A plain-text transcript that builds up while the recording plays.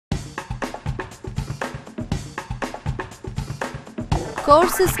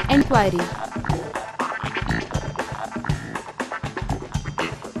Courses enquiry.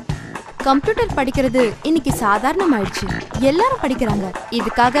 Computer படிக்கிறது இன்னைக்கு சாதாரணமாயிடுச்சு. எல்லாரும் படிக்கிறாங்க.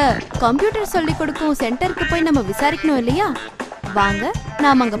 இதுக்காக கம்ப்யூட்டர் சொல்லி கொடுக்கும் சென்டருக்கு போய் நம்ம விசாரிக்கணும் இல்லையா? வாங்க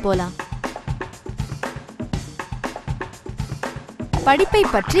நாம அங்க போலாம். படிப்பை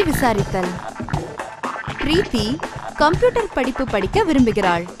பற்றி விசாரித்தல். பிரீத்தி கம்ப்யூட்டர் படிப்பு படிக்க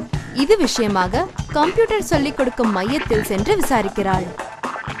விரும்புகிறாள். இது விஷயமாக கம்ப்யூட்டர் சொல்லிக் கொடுக்கும் மையத்தில் சென்று விசாரிக்கிறாள்.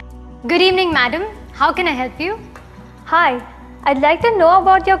 Good evening, madam. How can I help you? Hi, I'd like to know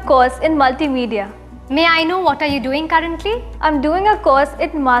about your course in multimedia. May I know what are you doing currently? I'm doing a course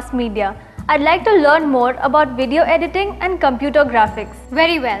in mass media. I'd like to learn more about video editing and computer graphics.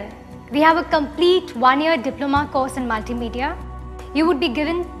 Very well. We have a complete one-year diploma course in multimedia. You would be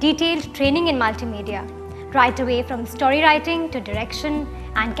given detailed training in multimedia, right away from story writing to direction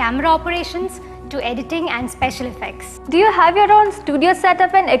and camera operations to editing and special effects. Do you have your own studio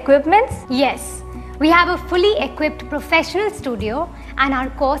setup and equipments? Yes. We have a fully equipped professional studio and our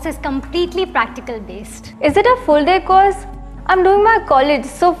course is completely practical based. Is it a full day course? I'm doing my college,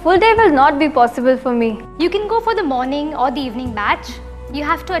 so full day will not be possible for me. You can go for the morning or the evening batch. You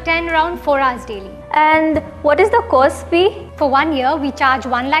have to attend around 4 hours daily. And what is the course fee? For 1 year, we charge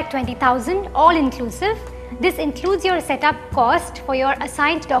 1,20,000 all inclusive. This includes your setup cost for your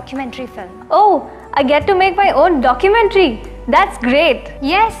assigned documentary film. Oh, I get to make my own documentary. That's great.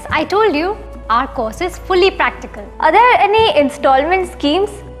 Yes, I told you. Our course is fully practical. Are there any installment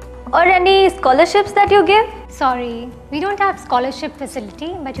schemes or any scholarships that you give? Sorry, we don't have scholarship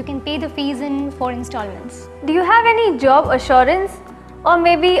facility, but you can pay the fees in 4 installments. Do you have any job assurance or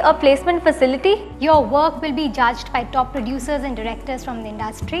maybe a placement facility? Your work will be judged by top producers and directors from the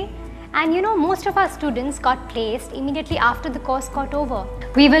industry. And you know, most of our students got placed immediately after the course got over.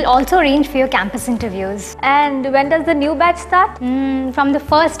 We will also arrange for your campus interviews. And when does the new batch start? From the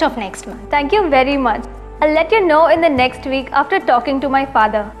 1st of next month. Thank you very much. I'll let you know in the next week after talking to my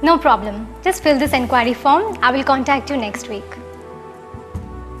father. No problem. Just fill this enquiry form. I will contact you next week.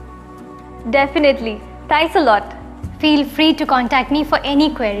 Definitely. Thanks a lot. Feel free to contact me for any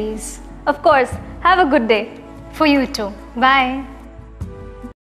queries. Of course. Have a good day. For you too. Bye.